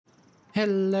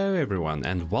Hello everyone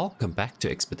and welcome back to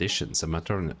Expeditions, a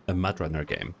MudRunner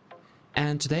game.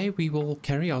 And today we will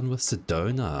carry on with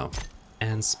Sedona,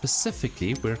 and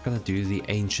specifically we're going to do the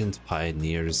Ancient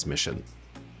Pioneers mission.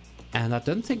 And I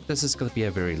don't think this is going to be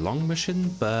a very long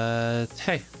mission, but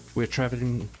hey, we're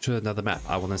traveling to another map.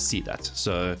 I want to see that.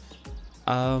 So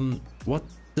what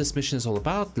this mission is all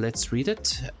about, let's read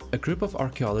it. A group of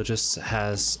archaeologists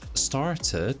has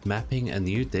started mapping a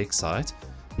new dig site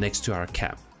next to our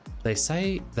camp. They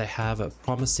say they have a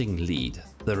promising lead,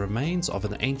 the remains of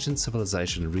an ancient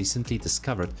civilization recently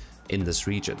discovered in this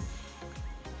region.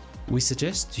 We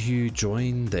suggest you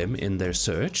join them in their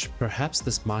search. Perhaps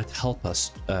this might help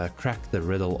us crack the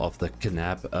riddle of the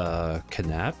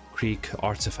Kanab Creek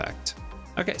artifact.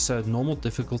 Okay, so normal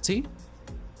difficulty,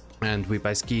 and we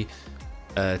basically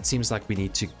it seems like we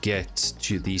need to get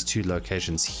to these two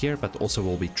locations here, but also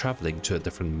we'll be traveling to a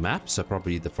different map, so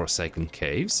probably the Forsaken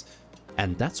Caves.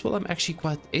 And that's what I'm actually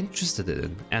quite interested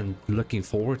in and looking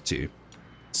forward to.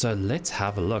 So let's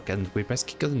have a look, and we're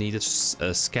basically going to need a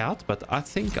scout, but I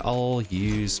think I'll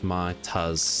use my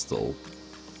Tuz still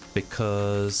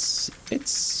because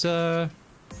it's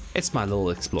my little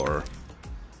explorer.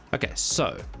 Okay,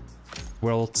 so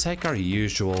we'll take our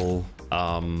usual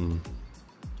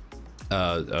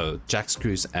jack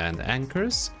screws and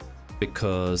anchors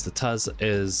because the Tuz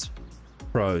is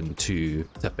prone to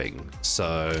tipping,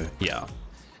 so yeah.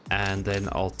 And then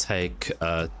I'll take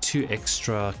 2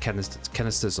 extra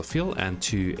canisters of fuel and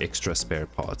 2 extra spare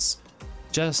parts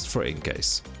just for in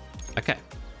case. Okay,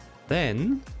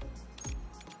 then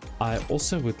I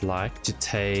also would like to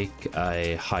take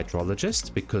a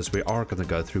hydrologist because we are going to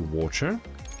go through water.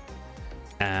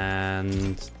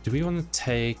 And do we want to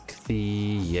take the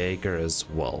Jaeger as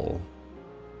well?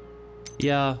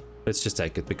 Yeah, let's just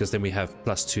take it because then we have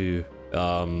 +2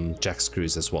 jack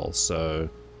screws as well, so,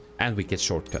 and we get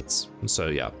shortcuts, so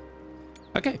yeah.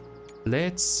 Okay,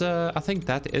 let's I think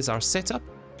that is our setup,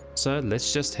 so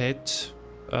let's just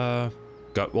let's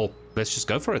just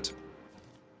go for it.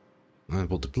 And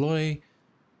we'll deploy,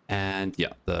 and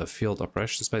yeah, the field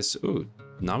operation space. Ooh,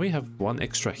 now we have 1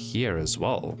 extra here as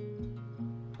well.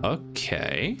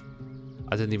 Okay,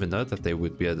 I didn't even know that there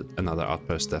would be another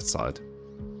outpost that side.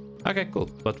 Okay, cool.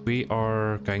 But we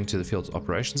are going to the field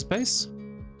operations base.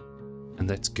 And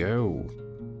let's go.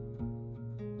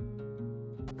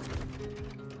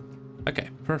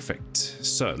 Okay, perfect.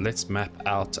 So let's map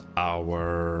out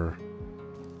our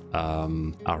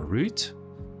route.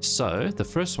 So the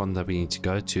first one that we need to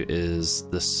go to is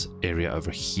this area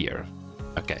over here.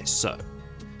 Okay, so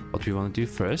what we want to do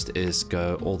first is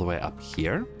go all the way up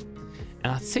here.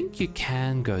 And I think you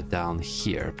can go down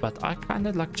here, but I kind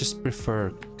of like just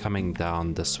prefer coming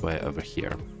down this way over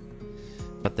here.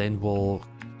 But then we'll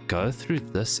go through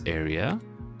this area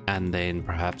and then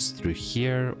perhaps through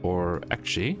here, or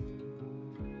actually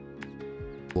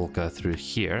we'll go through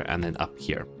here and then up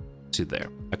here to there.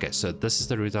 Okay, so this is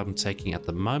the route I'm taking at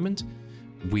the moment.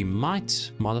 We might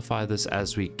modify this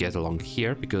as we get along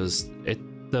here because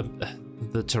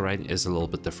the terrain is a little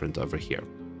bit different over here.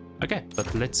 Okay,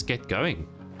 but let's get going.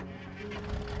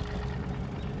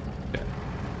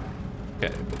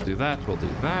 Okay, we'll do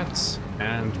that,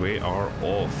 and we are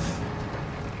off.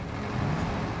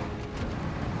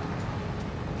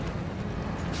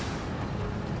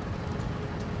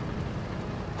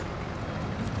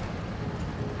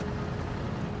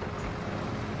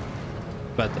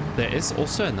 But there is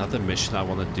also another mission I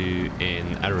want to do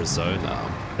in Arizona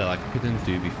that I couldn't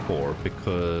do before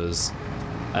because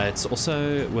it's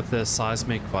also with the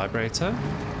seismic vibrator,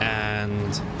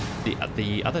 and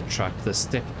the other truck, the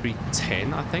Step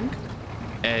 310, I think,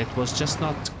 it was just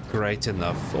not great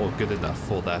enough or good enough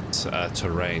for that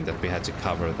terrain that we had to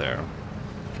cover there.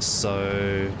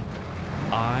 So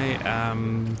I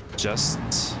am just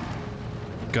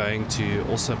going to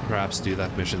also perhaps do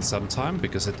that mission sometime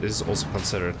because it is also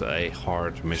considered a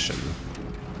hard mission.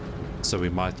 So we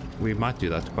might do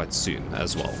that quite soon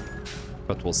as well,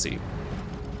 but we'll see.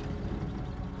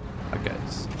 Okay,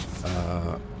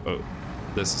 oh,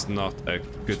 this is not a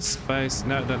good space.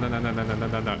 No.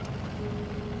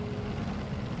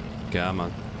 Come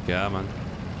on.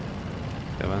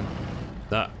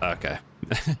 No, okay.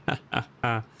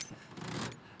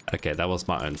 Okay, that was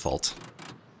my own fault.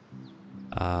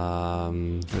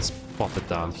 Let's pop it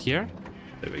down here.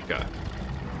 There we go.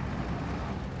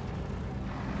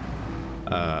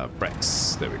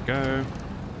 Brakes, there we go.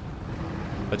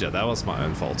 But yeah, that was my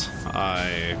own fault.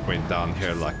 I went down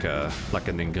here like a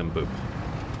nincompoop.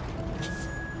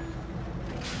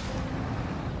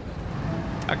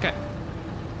 Okay.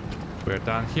 We're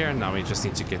down here. Now we just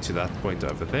need to get to that point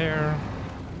over there.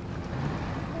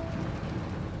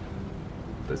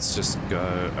 let's just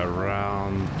go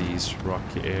around these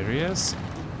rocky areas.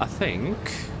 I think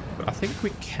we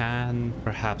can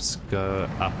perhaps go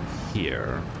up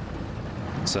here.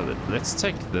 So let's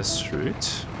take this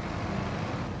route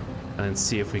and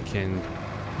see if we can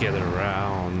get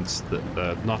around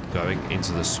the not going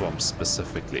into the swamp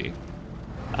specifically.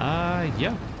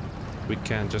 Yeah, we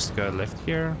can just go left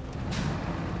here.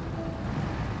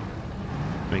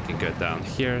 We can go down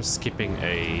here, skipping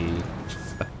a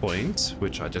point,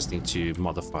 which I just need to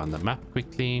modify on the map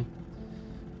quickly.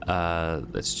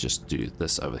 Let's just do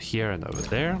this over here and over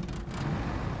there.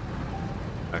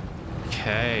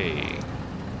 Okay.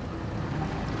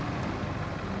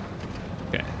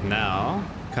 Okay, now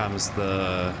comes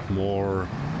the more,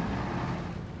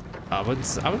 I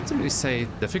wouldn't really say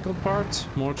difficult part,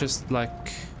 more just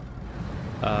like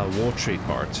watery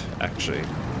part actually.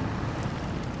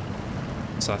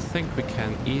 So I think we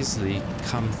can easily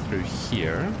come through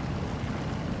here.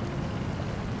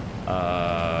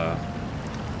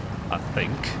 I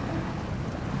think.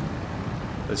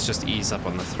 Let's just ease up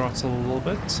on the throttle a little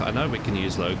bit. I know we can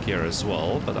use low gear as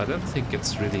well, but I don't think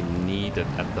it's really needed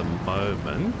at the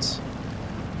moment.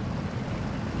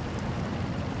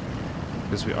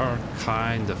 Because we are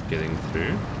kind of getting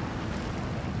through.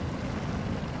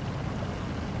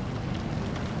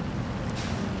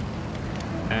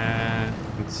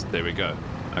 And there we go.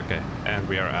 Okay, and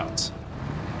we are out.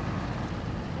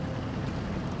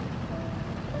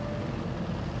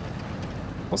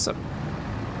 Awesome.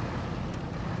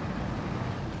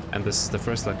 And this is the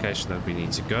first location that we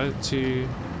need to go to.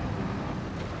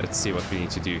 Let's see what we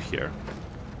need to do here.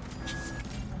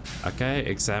 Okay,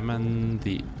 examine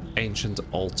the ancient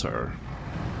altar.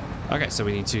 Okay, so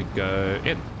we need to go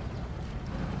in.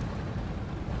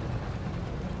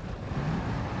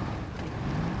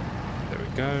 There we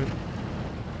go.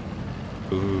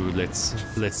 Ooh, let's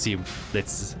see.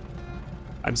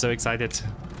 I'm so excited.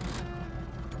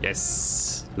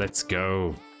 Yes, let's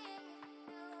go.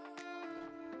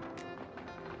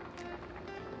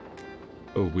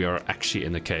 Oh, we are actually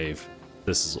in a cave.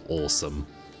 This is awesome.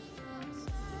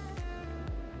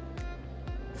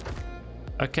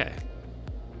 Okay.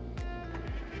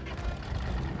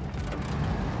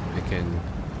 We can...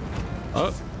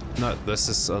 Oh, no, this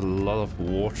is a lot of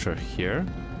water here.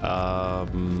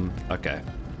 Okay.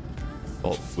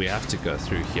 Well, we have to go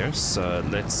through here, so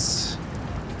let's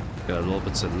go a little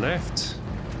bit to the left.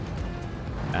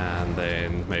 And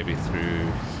then maybe through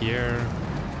here.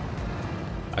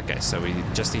 Okay, so we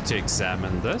just need to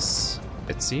examine this,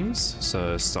 it seems.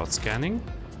 So start scanning.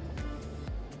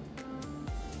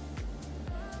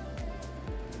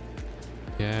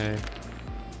 Okay.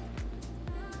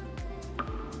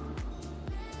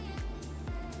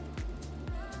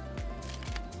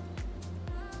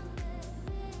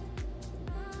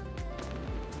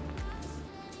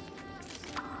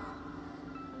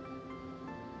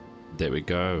 There we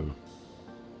go.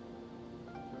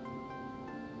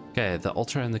 Okay, the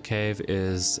altar in the cave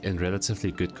is in relatively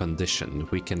good condition.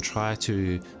 We can try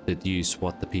to deduce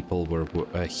what the people were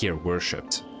here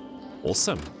worshipped.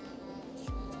 Awesome.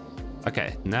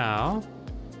 Okay, now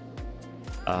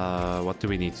what do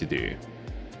we need to do?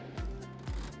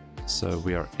 So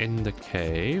we are in the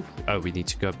cave. Oh, we need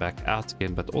to go back out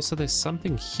again, but also there's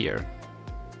something here.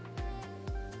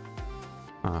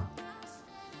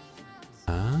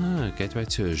 Gateway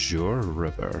to Azure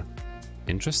River.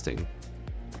 Interesting.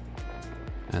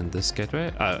 And this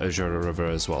gateway? Azure River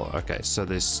as well. Okay, so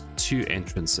there's two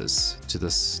entrances to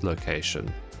this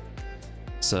location.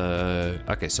 So,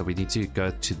 okay, so we need to go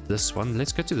to this one.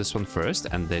 Let's go to this one first,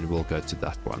 and then we'll go to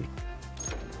that one.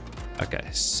 Okay,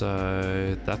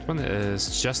 so that one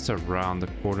is just around the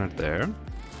corner there.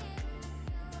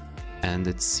 And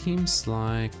it seems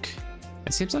like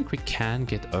we can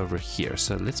get over here.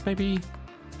 So let's maybe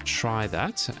try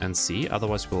that and see.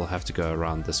 Otherwise, we'll have to go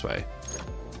around this way.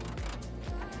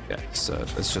 Okay, so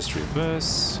let's just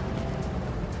reverse.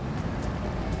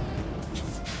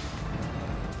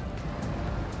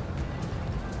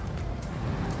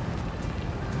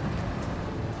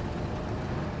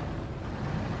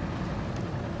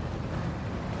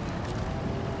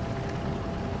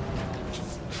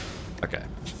 Okay.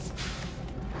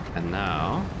 And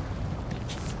now...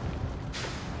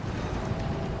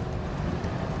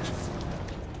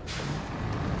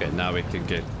 Okay, now we can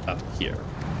get up here.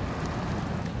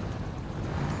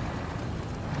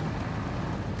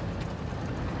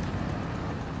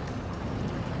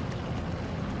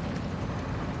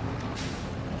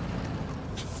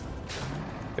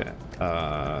 Okay,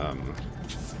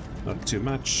 not too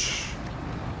much.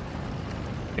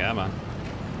 Come on.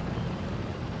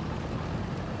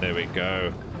 There we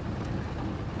go.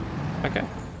 Okay.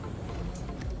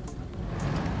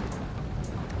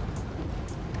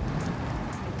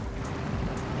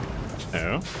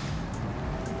 No.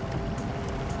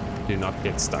 Do not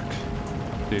get stuck.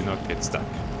 Do not get stuck.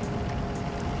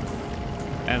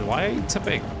 And why are you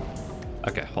tipping?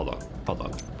 Okay, hold on. Hold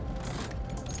on.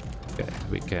 Okay,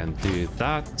 we can do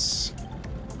that.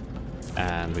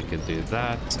 And we can do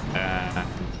that. And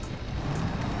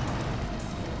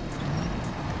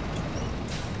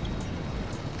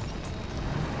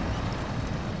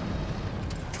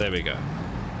there we go.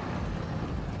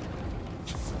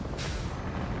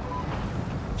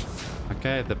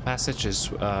 Okay, the passage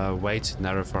is way too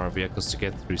narrow for our vehicles to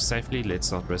get through safely.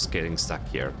 Let's not risk getting stuck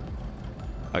here.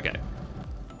 Okay.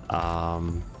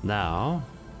 Now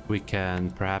we can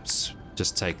perhaps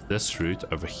just take this route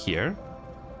over here,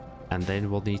 and then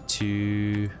we'll need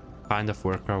to kind of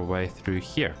work our way through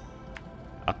here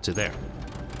up to there.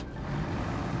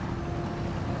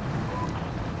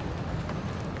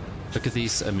 Look at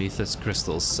these amethyst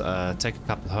crystals. Take a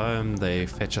couple home. They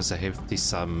fetch us a hefty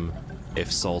sum if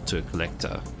sold to a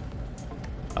collector.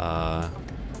 How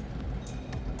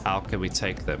can we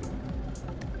take them?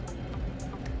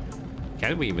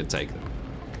 Can we even take them?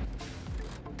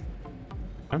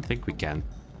 I don't think we can.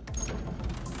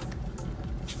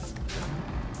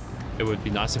 It would be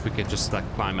nice if we could just like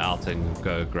climb out and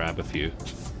go grab a few.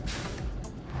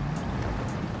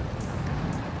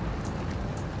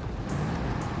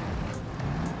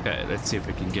 Okay, let's see if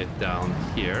we can get down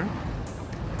here.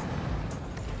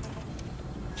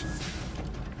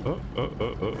 Oh.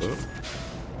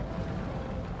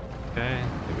 Okay,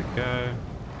 here we go.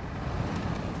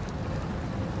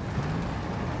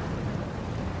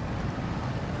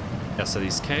 Yeah, so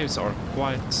these caves are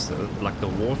quite like the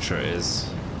water is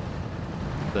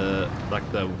the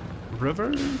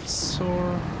rivers,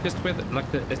 or just where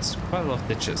it's quite a lot of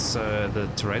ditches, so the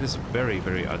terrain is very,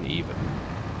 very uneven.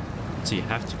 So you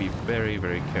have to be very,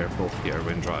 very careful here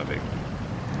when driving.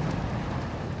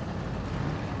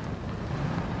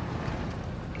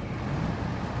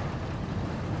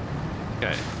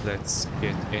 Okay, let's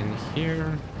get in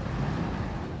here.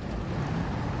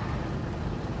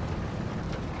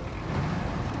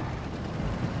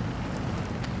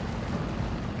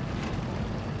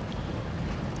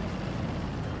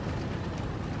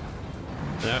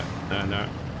 No.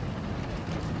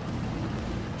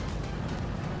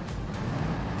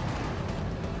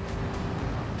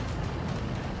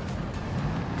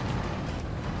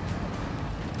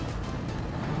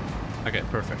 Okay,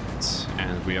 perfect.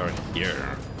 And we are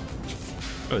here.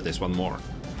 Oh, there's one more.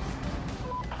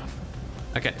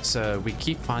 Okay, so we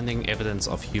keep finding evidence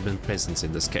of human presence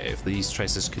in this cave. These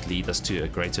traces could lead us to a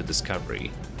greater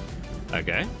discovery.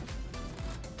 Okay.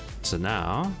 So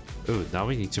now... Ooh, now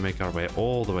we need to make our way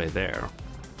all the way there.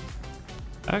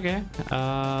 Okay,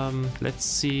 let's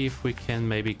see if we can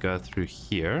maybe go through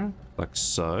here, like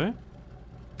so.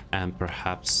 And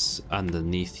perhaps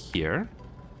underneath here.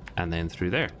 And then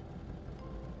through there.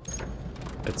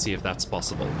 Let's see if that's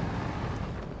possible.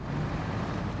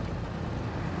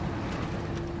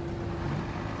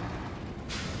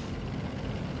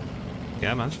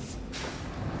 Yeah, man.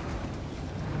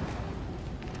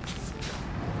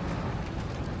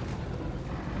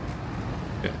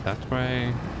 Okay, that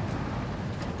way.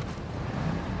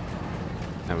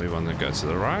 And we want to go to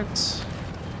the right.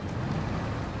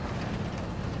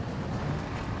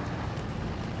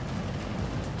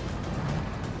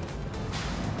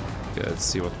 Okay, let's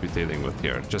see what we're dealing with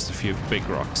here. Just a few big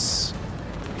rocks.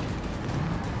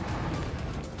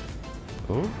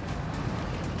 Oh.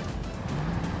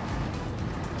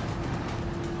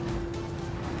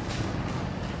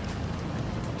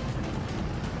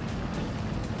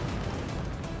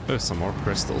 Oh, some more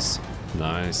crystals.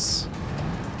 Nice.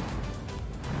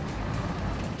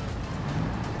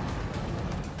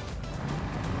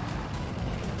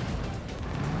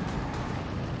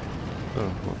 Oh,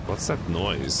 what's that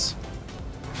noise?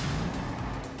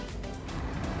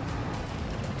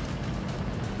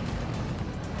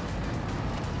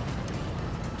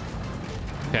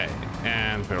 Okay,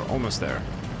 and we're almost there.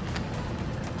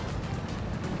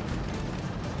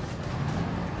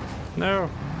 No.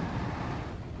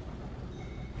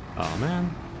 Oh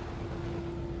man.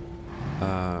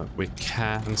 We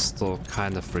can still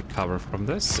kind of recover from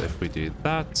this if we do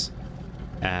that.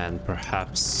 And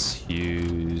perhaps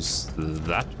use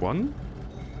that one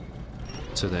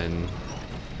to then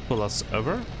pull us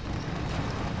over.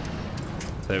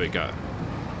 There we go.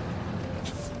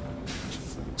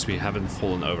 So we haven't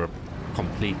fallen over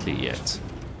completely yet.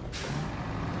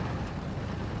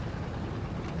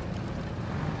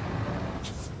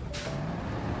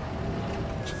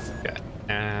 Okay,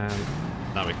 And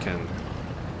now we can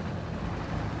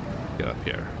get up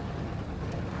here.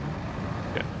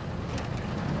 Okay.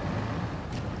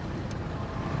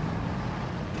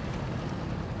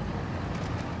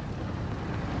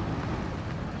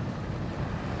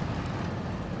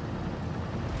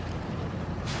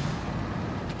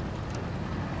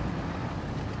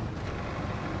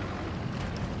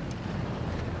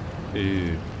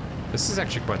 Ooh, this is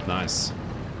actually quite nice.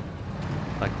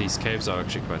 Like, these caves are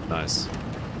actually quite nice.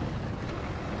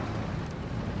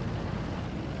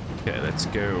 Okay, let's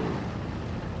go.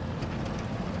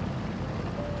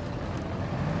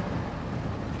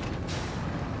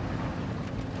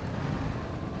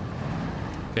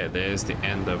 Okay, there's the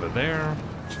end over there.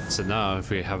 So now if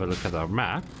we have a look at our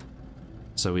map,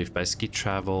 so we've basically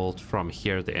traveled from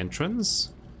here, the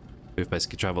entrance. We've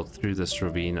basically traveled through this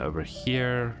ravine over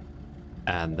here,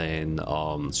 and then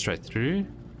straight through.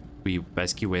 We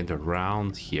basically went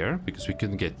around here because we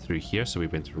couldn't get through here, so we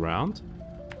went around.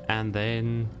 And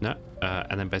then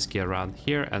and then basically around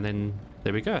here, and then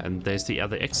there we go, and there's the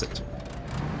other exit.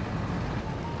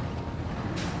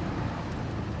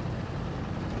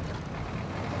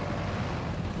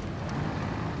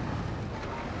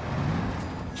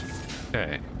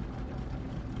 Okay,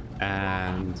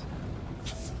 and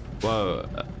whoa,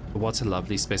 what a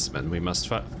lovely specimen. We must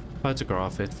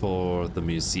photograph it for the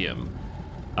museum.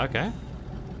 Okay.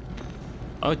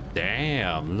 Oh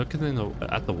damn, look at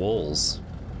the walls.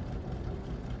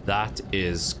 That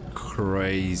is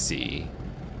crazy.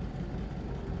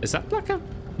 Is that like a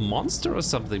monster or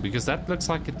something? Because that looks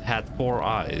like it had 4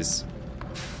 eyes.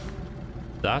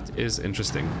 That is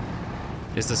interesting.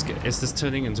 Is this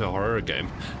turning into a horror game?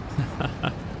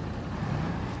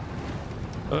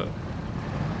 Oh.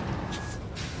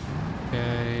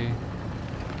 Okay.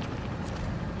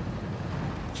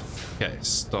 Okay,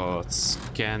 start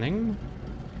scanning.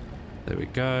 There we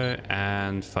go.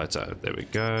 And photo. There we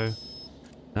go.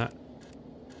 No.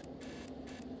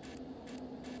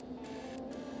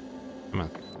 Come on.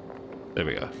 There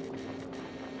we go.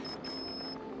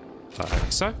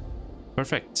 Like so.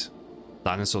 Perfect.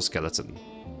 Dinosaur skeleton.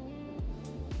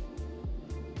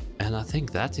 And I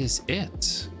think that is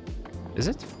it. Is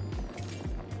it?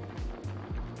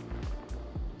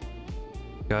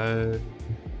 Go.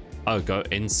 Oh, go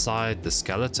inside the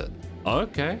skeleton.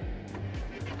 Okay.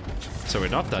 So we're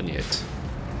not done yet.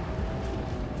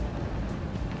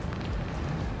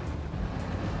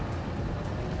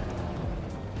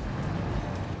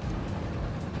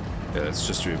 Okay, let's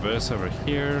just reverse over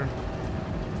here.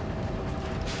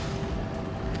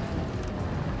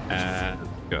 And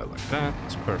go like that.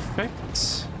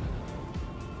 Perfect.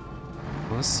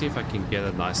 Let's see if I can get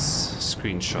a nice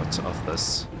screenshot of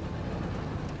this.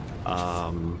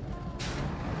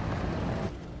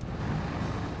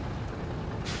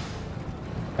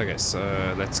 Okay, so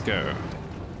let's go.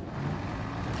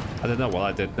 I don't know what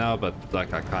I did now, but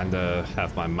like I kind of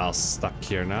have my mouse stuck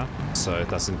here now, so it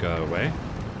doesn't go away,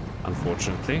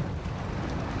 unfortunately.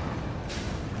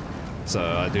 So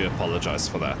I do apologize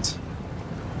for that.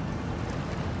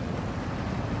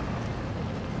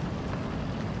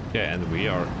 Okay, and we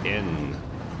are in.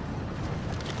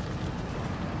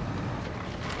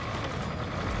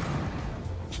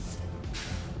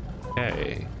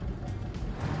 Okay.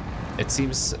 It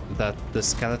seems that the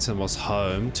skeleton was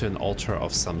home to an altar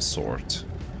of some sort.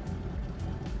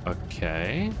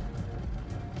 Okay.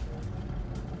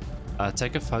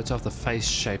 Take a photo of the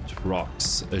face-shaped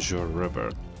rocks, Azure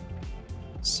River.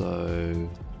 So...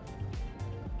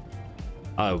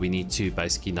 oh, we need to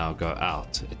basically now go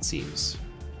out, it seems.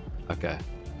 Okay.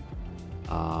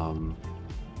 Oh,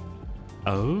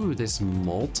 there's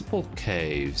multiple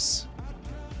caves.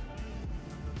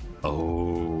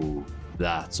 Oh,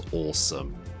 that's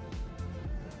awesome.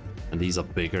 And these are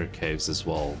bigger caves as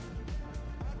well.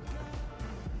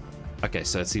 Okay,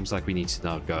 so it seems like we need to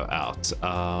now go out.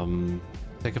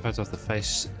 Take a photo of the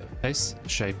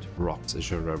face-shaped rocks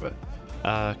Azure River.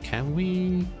 Can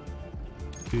we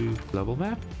do global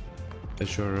map?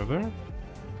 Azure River?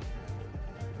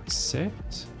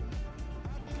 Set.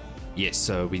 Yes,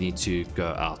 so we need to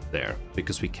go out there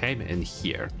because we came in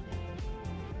here.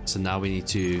 So now we need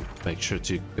to make sure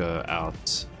to go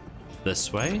out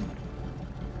this way.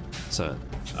 So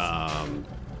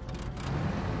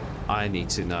I need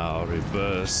to now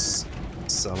reverse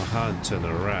somehow and turn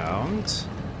around.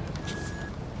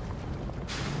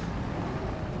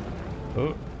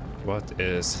 Oh, what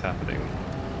is happening?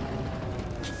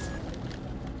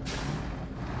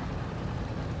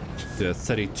 Do a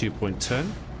 32-point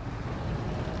turn.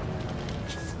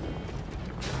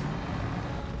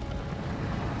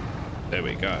 There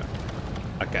we go.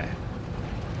 Okay.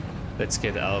 Let's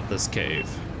get out of this cave.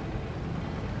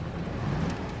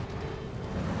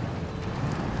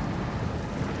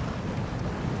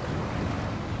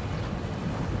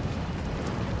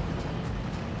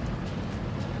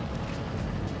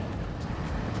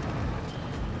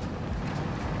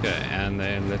 Okay, and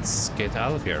then let's get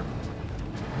out of here.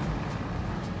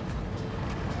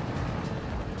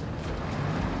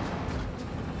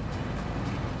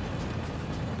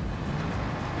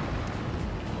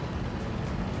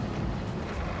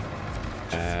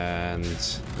 And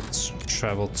let's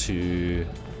travel to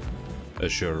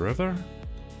Azure River.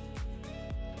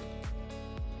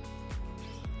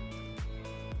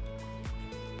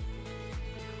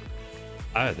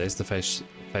 Ah, there's the face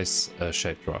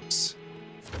shaped rocks.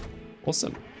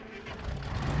 Awesome.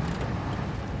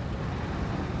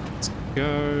 Let's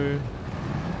go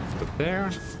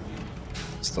there.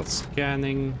 Start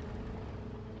scanning.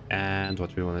 And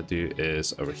what we want to do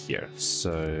is over here.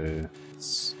 So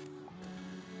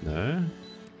no.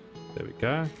 There we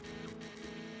go.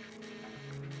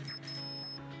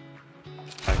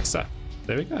 Like so.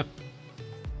 There we go.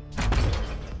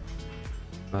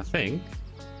 I think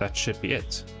that should be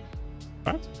it.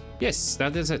 Right? Yes,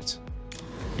 that is it.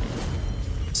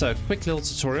 So, quick little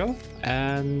tutorial,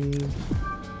 and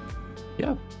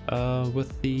yeah,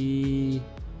 with the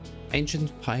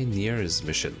Ancient Pioneers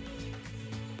mission.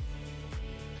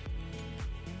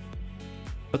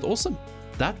 But awesome.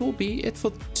 That will be it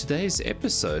for today's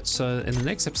episode. So in the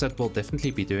next episode, we'll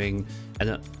definitely be doing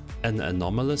an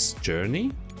anomalous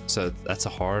journey. So that's a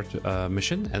hard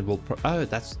mission, and we'll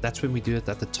that's when we do it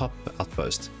at the top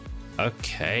outpost.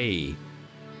 Okay,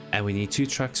 and we need 2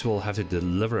 trucks. We'll have to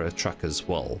deliver a truck as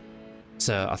well.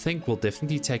 So I think we'll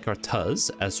definitely take our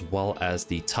Tuz as well as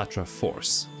the Tatra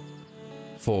Force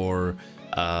for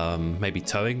maybe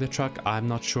towing the truck. I'm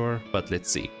not sure, but let's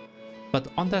see. But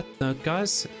on that note,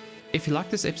 guys, if you like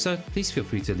this episode, please feel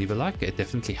free to leave a like. It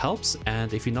definitely helps.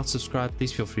 And if you're not subscribed,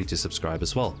 please feel free to subscribe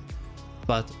as well.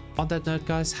 But on that note,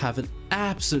 guys, have an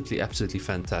absolutely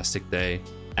fantastic day.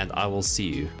 And I will see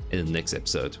you in the next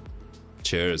episode.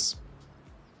 Cheers.